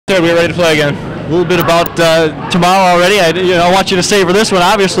We're ready to play again. A little bit about tomorrow already. I want you to savor this one,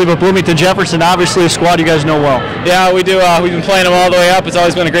 obviously, but Bloomington Jefferson, obviously a squad you guys know well. Yeah, we do. We've been playing them all the way up. It's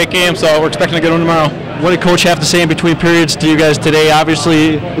always been a great game, so we're expecting a good one tomorrow. What did Coach have to say in between periods to you guys today?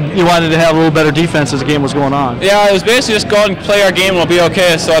 Obviously, you wanted to have a little better defense as the game was going on. Yeah, it was basically just go out and play our game and we'll be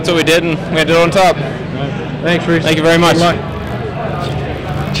okay, so that's what we did, and we had to do it on top. Thanks, Reese. Thank you very much.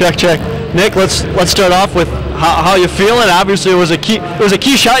 Check. Nick, let's start off with how you feeling. Obviously, it was a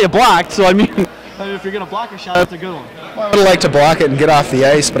key shot you blocked, so I mean, if you're going to block a shot, that's a good one. Well, I would have liked to block it and get off the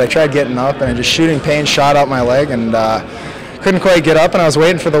ice, but I tried getting up, and just shooting pain shot out my leg, and couldn't quite get up, and I was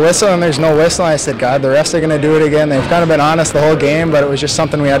waiting for the whistle, and there's no whistle, and I said, God, the refs are going to do it again. They've kind of been honest the whole game, but it was just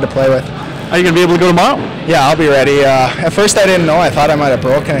something we had to play with. Are you going to be able to go tomorrow? Yeah, I'll be ready. At first I didn't know. I thought I might have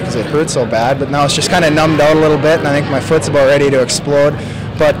broken it because it hurt so bad, but now it's just kind of numbed out a little bit, and I think my foot's about ready to explode.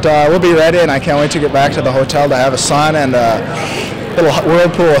 But we'll be ready, and I can't wait to get back to the hotel to have a sauna and a little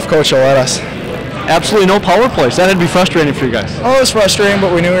whirlpool if Coach will let us. Absolutely no power plays. That had to be frustrating for you guys. Oh, it was frustrating,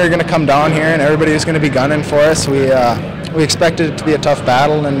 but we knew we were going to come down here, and everybody was going to be gunning for us. We expected it to be a tough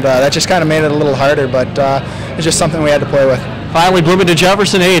battle, and that just kind of made it a little harder, but it's just something we had to play with. Finally, Bloomington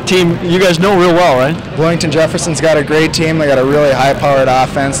Jefferson, a team you guys know real well, right? Bloomington Jefferson's got a great team. They got a really high-powered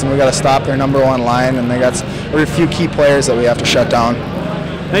offense, and we got to stop their #1 line, and they got a few key players that we have to shut down.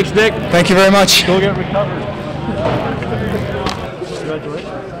 Thanks, Nick. Thank you very much. Go get recovered.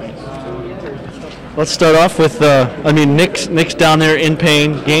 Let's start off with, Nick's down there in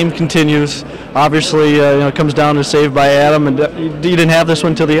pain. Game continues. Obviously, it comes down to saved by Adam, and you didn't have this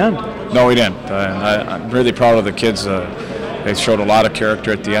one till the end. No, we didn't. I'm really proud of the kids. They showed a lot of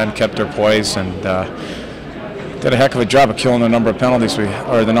character at the end, kept their poise, and did a heck of a job of killing the number of penalties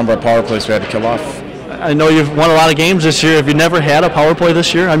the number of power plays we had to kill off. I know you've won a lot of games this year. Have you never had a power play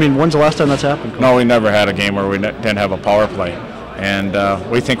this year? I mean, when's the last time that's happened? No, we never had a game where we didn't have a power play. And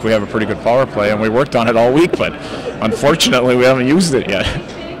we think we have a pretty good power play, and we worked on it all week, but unfortunately we haven't used it yet.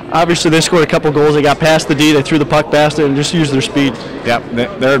 Obviously, they scored a couple goals. They got past the D, they threw the puck past it, and just used their speed. Yeah,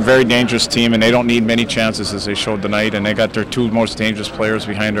 they're a very dangerous team, and they don't need many chances as they showed tonight, and they got their two most dangerous players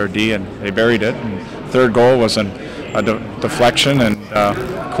behind our D, and they buried it. And third goal was a deflection, and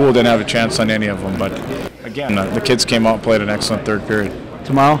Cool didn't have a chance on any of them. But again, the kids came out and played an excellent third period.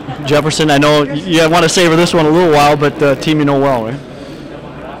 Tomorrow, Jefferson, I know you want to savor this one a little while, but the team you know well, right?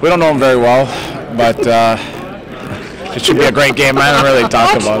 We don't know them very well, but it should be a great game. I don't really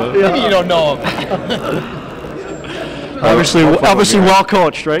talk about it. Yeah. You don't know them. obviously well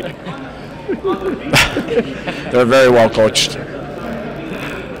coached, right? They're very well coached.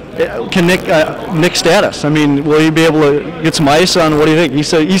 Can Nick's status? I mean, will he be able to get some ice on? What do you think? He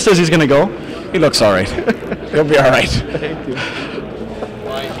says he's going to go. He looks all right. He'll be all right. Thank you.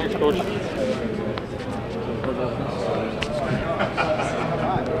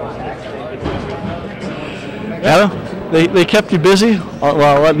 Adam, they kept you busy? Well,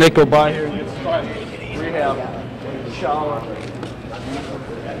 I'll let Nick go by here and get rehab, shower.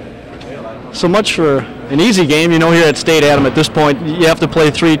 So much for an easy game. Here at State, Adam, at this point, you have to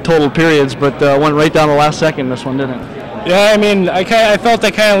play 3 total periods, but went right down the last second, this one, didn't it? Yeah, I mean, I felt I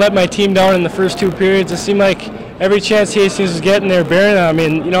kind of let my team down in the first 2 periods. It seemed like every chance Hastings was getting, they were bearing it. I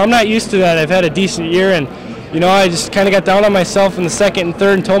mean, I'm not used to that. I've had a decent year, and I just kind of got down on myself in the second and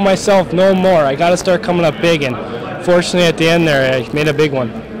third and told myself no more. I got to start coming up big, and fortunately at the end there, I made a big one.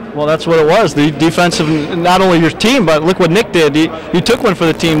 Well, that's what it was. The defensive, not only your team, but look what Nick did. He took one for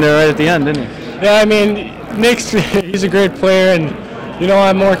the team there right at the end, didn't he? Yeah, I mean, he's a great player, and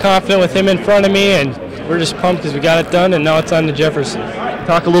I'm more confident with him in front of me, and we're just pumped because we got it done, and now it's on to Jefferson.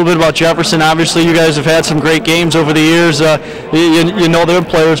 Talk a little bit about Jefferson. Obviously, you guys have had some great games over the years. You know their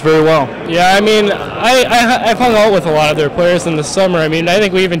players very well. Yeah, I mean, I've hung out with a lot of their players in the summer. I mean, I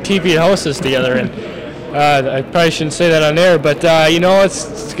think we even TP'd houses together, and I probably shouldn't say that on air, but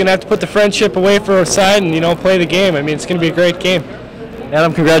it's going to have to put the friendship away for a side and play the game. I mean, it's going to be a great game.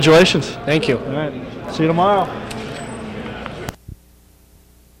 Adam, congratulations. Thank you. All right. See you tomorrow.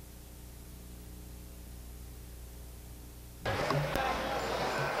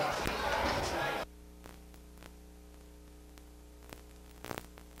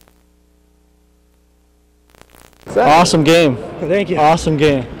 Awesome game. Thank you. Awesome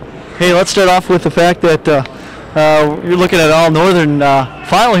game. Hey, let's start off with the fact that you're looking at all Northern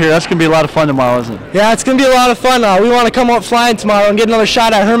final here. That's going to be a lot of fun tomorrow, isn't it? Yeah, it's going to be a lot of fun. We want to come out flying tomorrow and get another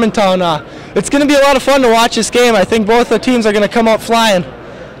shot at Hermantown. It's going to be a lot of fun to watch this game. I think both the teams are going to come out flying.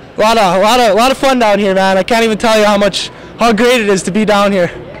 A lot of fun down here, man. I can't even tell you how great it is to be down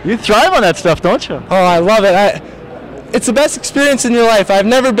here. You thrive on that stuff, don't you? Oh, I love it. It's the best experience in your life. I've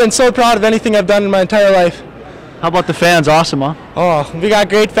never been so proud of anything I've done in my entire life. How about the fans? Awesome, huh? Oh, we got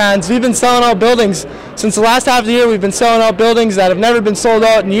great fans. We've been selling out buildings. Since the last half of the year, we've been selling out buildings that have never been sold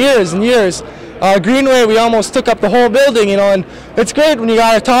out in years and years. Greenway, we almost took up the whole building, you know, and it's great when you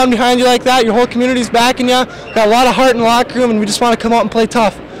got a town behind you like that, your whole community's backing you. Got a lot of heart in the locker room, and we just want to come out and play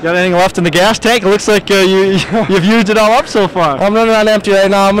tough. Got anything left in the gas tank? It looks like you've used it all up so far. I'm running on empty right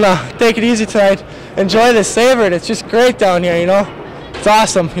now. I'm going to take it easy tonight. Enjoy this, savor it. It's just great down here, you know. It's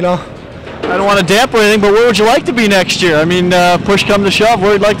awesome, you know. I don't want to dampen anything, but where would you like to be next year? I mean, push come to shove,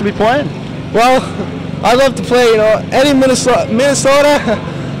 where would you like to be playing? Well, I'd love to play, you know, any Minnesota.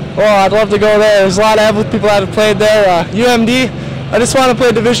 Oh, I'd love to go there. There's a lot of people that have played there. UMD. I just want to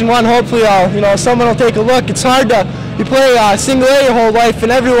play Division I. Hopefully, you know, someone will take a look. It's hard to you play single A your whole life,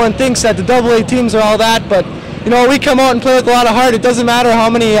 and everyone thinks that the AA teams are all that. But you know, we come out and play with a lot of heart. It doesn't matter how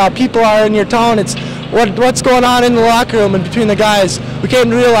many people are in your town. It's what's going on in the locker room and between the guys. We came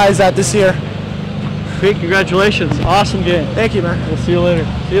to realize that this year. Pete, congratulations. Awesome game. Thank you, man. We'll see you later.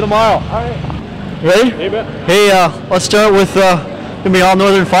 See you tomorrow. All right. Ready? Hey, let's start with gonna be all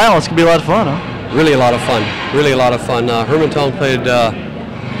Northern final. It's gonna be a lot of fun, huh? Really a lot of fun. Really a lot of fun. Hermantown played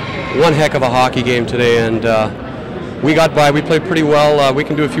one heck of a hockey game today, and we got by. We played pretty well. We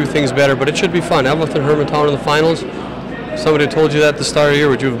can do a few things better, but it should be fun. Evelyn Hermantown in the finals. Somebody told you that at the start of the year.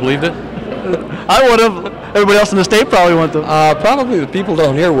 Would you have believed it? I would have. Everybody else in the state probably wouldn't have. Probably the people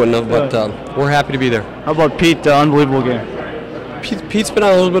down here wouldn't have, but we're happy to be there. How about Pete? Unbelievable game. Pete's been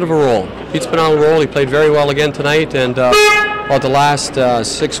on a little bit of a roll. Pete's been on a roll. He played very well again tonight, and about the last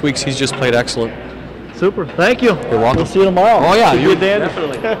 6 weeks, he's just played excellent. Super. Thank you. You're welcome. We'll see you tomorrow. Oh yeah, you Dan.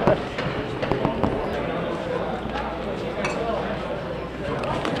 Definitely.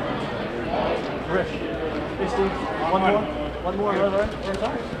 Rich. Hey Steve. One more. Right?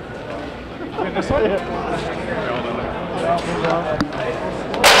 This one?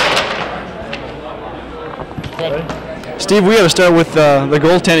 Steve, we got to start with the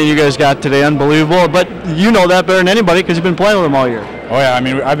goaltending you guys got today. Unbelievable. But you know that better than anybody because you've been playing with him all year. Oh yeah, I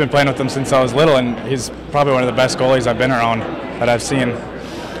mean, I've been playing with him since I was little, and he's probably one of the best goalies I've been around that I've seen.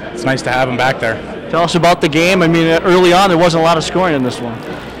 It's nice to have him back there. Tell us about the game. I mean, early on there wasn't a lot of scoring in this one.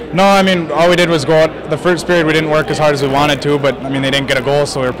 No, I mean, all we did was go out. The first period we didn't work as hard as we wanted to, but I mean, they didn't get a goal,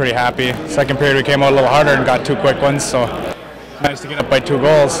 so we were pretty happy. Second period we came out a little harder and got 2 quick ones, so nice to get up by 2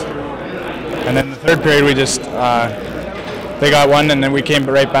 goals. And then the third period we just, they got one, and then we came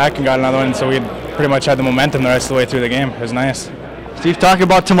right back and got another one, so we pretty much had the momentum the rest of the way through the game. It was nice. Steve, talking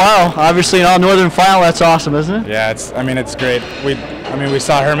about tomorrow, obviously an all-Northern final, that's awesome, isn't it? Yeah, it's great. We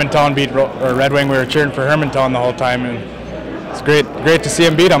saw Hermantown beat Red Wing. We were cheering for Hermantown the whole time, and it's great to see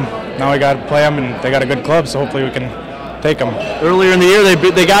them beat them. Now we got to play them, and they got a good club, so hopefully we can take them. Earlier in the year,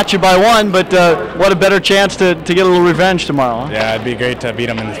 they got you by 1, but what a better chance to get a little revenge tomorrow. Huh? Yeah, it'd be great to beat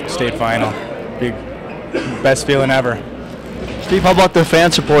them in the state final. Be best feeling ever. Steve, how about the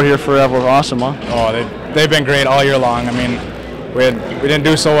fan support here for Evelyn? Awesome, huh? Oh, they've been great all year long. I mean, we didn't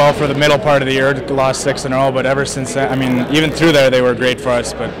do so well for the middle part of the year, lost 6 in a row, but ever since then, I mean, even through there, they were great for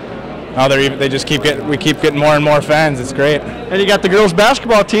us. But now they just keep getting more and more fans. It's great. And you got the girls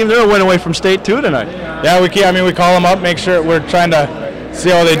basketball team. They're a win away from state too tonight. Yeah, we call them up, make sure we're trying to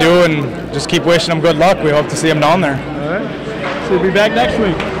see how they do, and just keep wishing them good luck. We hope to see them down there. All right. So we'll be back next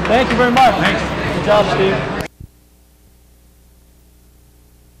week. Thank you very much. Thanks. Good job, Steve.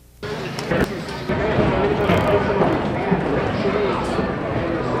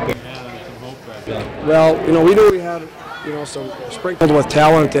 Well, you know, we knew we had, you know, some sprinkled with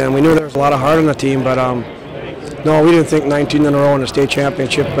talent, and we knew there was a lot of heart on the team. But no, we didn't think 19 in a row in the state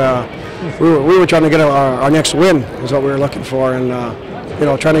championship. We were trying to get our next win is what we were looking for, and you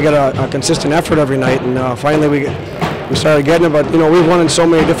know, trying to get a consistent effort every night. And finally, we started getting it. But you know, we've won in so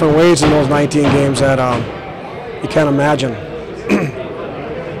many different ways in those 19 games that you can't imagine.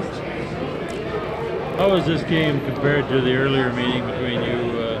 How was this game compared to the earlier meeting between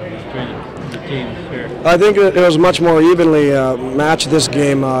you, between the teams here? I think it was much more evenly matched this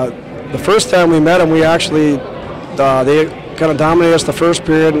game. The first time we met them, we actually they kind of dominated us the first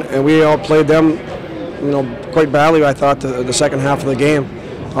period, and we all played them, you know, quite badly. I thought the second half of the game.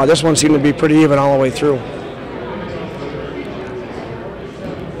 This one seemed to be pretty even all the way through.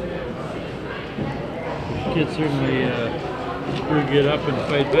 Kids certainly get up and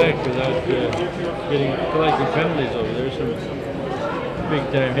fight back without collecting penalties over there. Some big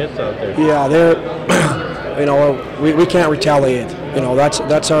time hits out there. Yeah, they're, you know, we can't retaliate. You know,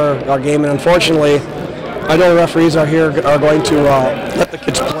 that's our game, and unfortunately, I know the referees are going to let the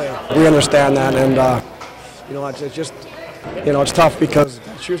kids play. We understand that, and you know, it's just, you know, it's tough because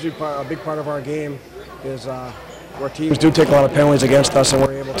it's usually a big part of our game is where teams do take a lot of penalties against us, and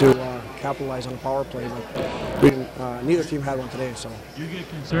we're able to capitalize on the power play. But we didn't, neither team had one today. So. Do you get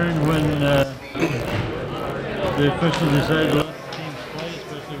concerned when the officials decide to let the teams play,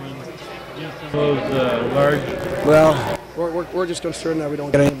 especially when against those large? Well, we're just concerned that we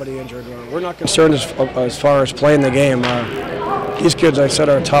don't get anybody injured. We're not concerned as far as playing the game. These kids, I said,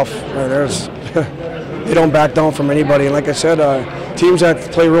 are tough. They don't back down from anybody. And like I said, teams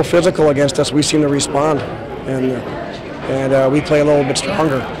that play real physical against us, we seem to respond, and we play a little bit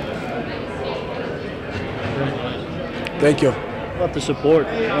stronger. Thank you. How about the support?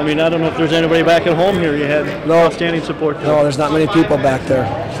 I mean, I don't know if there's anybody back at home here. You had outstanding support. No, there's not many people back there.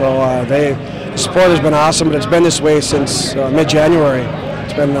 So the support has been awesome, but it's been this way since mid-January.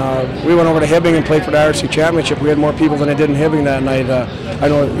 It's been. We went over to Hibbing and played for the RC Championship. We had more people than they did in Hibbing that night. I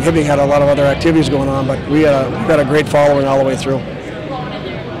know Hibbing had a lot of other activities going on, but we got a great following all the way through.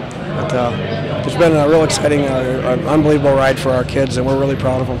 But it's been a real exciting, unbelievable ride for our kids, and we're really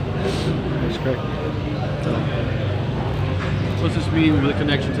proud of them. That's great. What's this mean with the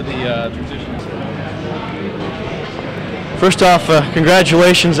connection to the transition? First off,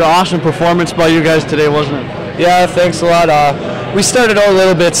 congratulations. Awesome performance by you guys today, wasn't it? Yeah, thanks a lot. We started out a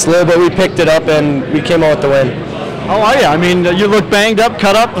little bit slow, but we picked it up and we came out with the win. How are you? I mean, you look banged up,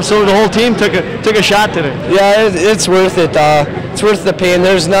 cut up, so the whole team took a shot today. Yeah, it's worth it. It's worth the pain.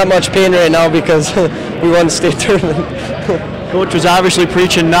 There's not much pain right now because we won the state tournament. Coach was obviously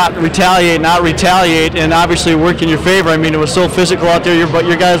preaching not retaliate, and obviously worked in your favor. I mean, it was so physical out there, but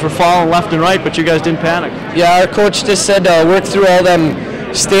your guys were falling left and right, but you guys didn't panic. Yeah, our coach just said work through all them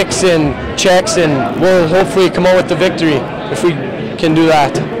sticks and checks, and we'll hopefully come out with the victory if we can do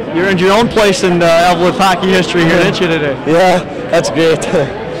that. You earned your own place in Evelyn hockey history here, didn't you, today? Yeah, that's great.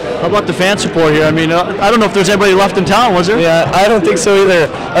 How about the fan support here? I mean, I don't know if there's anybody left in town, was there? Yeah, I don't think so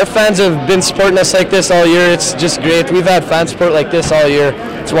either. Our fans have been supporting us like this all year. It's just great. We've had fan support like this all year.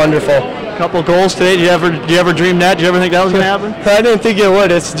 It's wonderful. A couple goals today. Do you ever dream that? Do you ever think that was going to happen? I didn't think it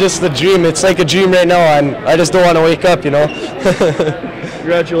would. It's just a dream. It's like a dream right now, and I just don't want to wake up, you know.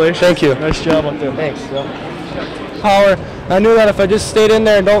 Congratulations. Thank you. Nice job up there. Thanks. Power. I knew that if I just stayed in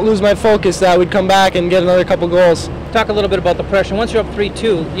there and don't lose my focus, that we'd come back and get another couple goals. Talk a little bit about the pressure. Once you're up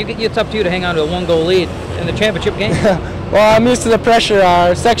 3-2, it's up to you to hang on to a 1-goal lead in the championship game. Well, I'm used to the pressure.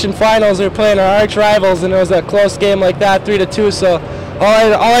 Our section finals, we were playing our arch rivals, and it was a close game like that, 3-2. So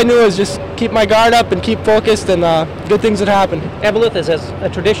all I knew was just keep my guard up and keep focused, and good things would happen. Evelyn is as a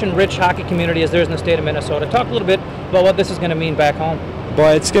tradition-rich hockey community as there is in the state of Minnesota. Talk a little bit about what this is going to mean back home.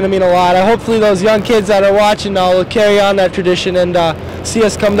 Boy, it's going to mean a lot. Hopefully those young kids that are watching now will carry on that tradition and see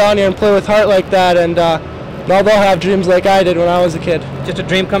us come down here and play with heart like that, and now they'll have dreams like I did when I was a kid. Just a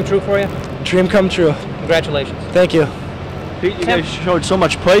dream come true for you? Dream come true. Congratulations. Thank you. Pete, you guys showed so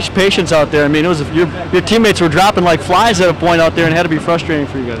much patience out there. I mean, it was your teammates were dropping like flies at a point out there, and it had to be frustrating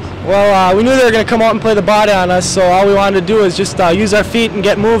for you guys. Well, we knew they were going to come out and play the body on us, so all we wanted to do is just use our feet and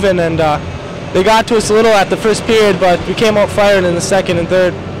get moving, and they got to us a little at the first period, but we came out firing in the second and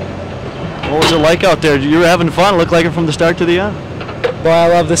third. What was it like out there? You were having fun. It looked like it from the start to the end. Boy, I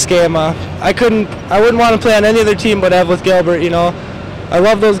love this game. I wouldn't want to play on any other team but Evelyn Gilbert. You know, I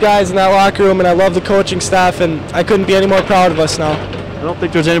love those guys in that locker room, and I love the coaching staff, and I couldn't be any more proud of us now. I don't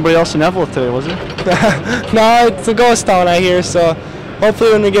think there's anybody else in Evelyn today, was there? No, it's a ghost town, I hear. So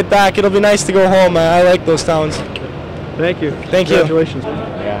hopefully when we get back, it'll be nice to go home. I like those towns. Thank you. Thank you. Congratulations.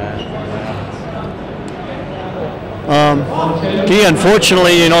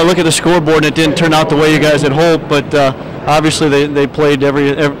 Unfortunately, you know, look at the scoreboard, and it didn't turn out the way you guys had hoped. But obviously, they played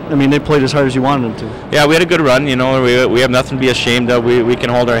they played as hard as you wanted them to. Yeah, we had a good run. You know, we have nothing to be ashamed of. We can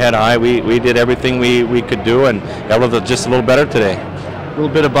hold our head high. We did everything we could do, and Evelyn was just a little better today. A little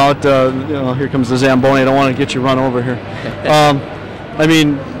bit about you know, here comes the Zamboni. I don't want to get you run over here. I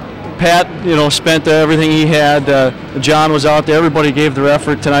mean, Pat, you know, spent everything he had. John was out there. Everybody gave their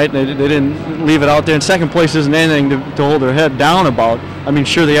effort tonight, and they didn't leave it out there. And second place isn't anything to hold their head down about. I mean,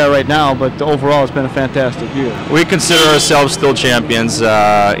 sure they are right now, but overall it's been a fantastic year. We consider ourselves still champions.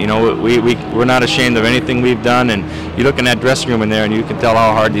 You know, we're not ashamed of anything we've done. And you look in that dressing room in there, and you can tell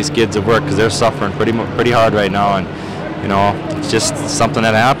how hard these kids have worked because they're suffering pretty hard right now. And you know, it's just something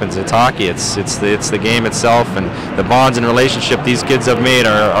that happens. It's hockey. It's the game itself, and the bonds and relationship these kids have made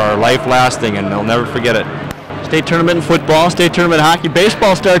are life-lasting, and they'll never forget it. State tournament in football, state tournament in hockey.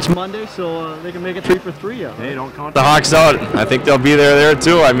 Baseball starts Monday, so they can make it 3 for 3. Hey, don't count the Hawks out. I think they'll be there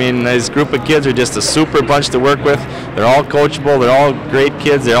too. I mean, this group of kids are just a super bunch to work with. They're all coachable. They're all great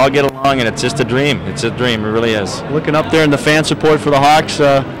kids. They all get along, and it's just a dream. It's a dream. It really is. Looking up there in the fan support for the Hawks,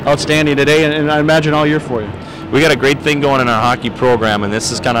 outstanding today, and I imagine all year for you. We got a great thing going in our hockey program, and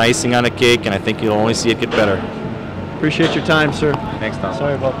this is kind of icing on a cake, and I think you'll only see it get better. Appreciate your time, sir. Thanks, Tom.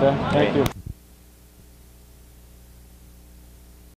 Sorry about that. Thank you.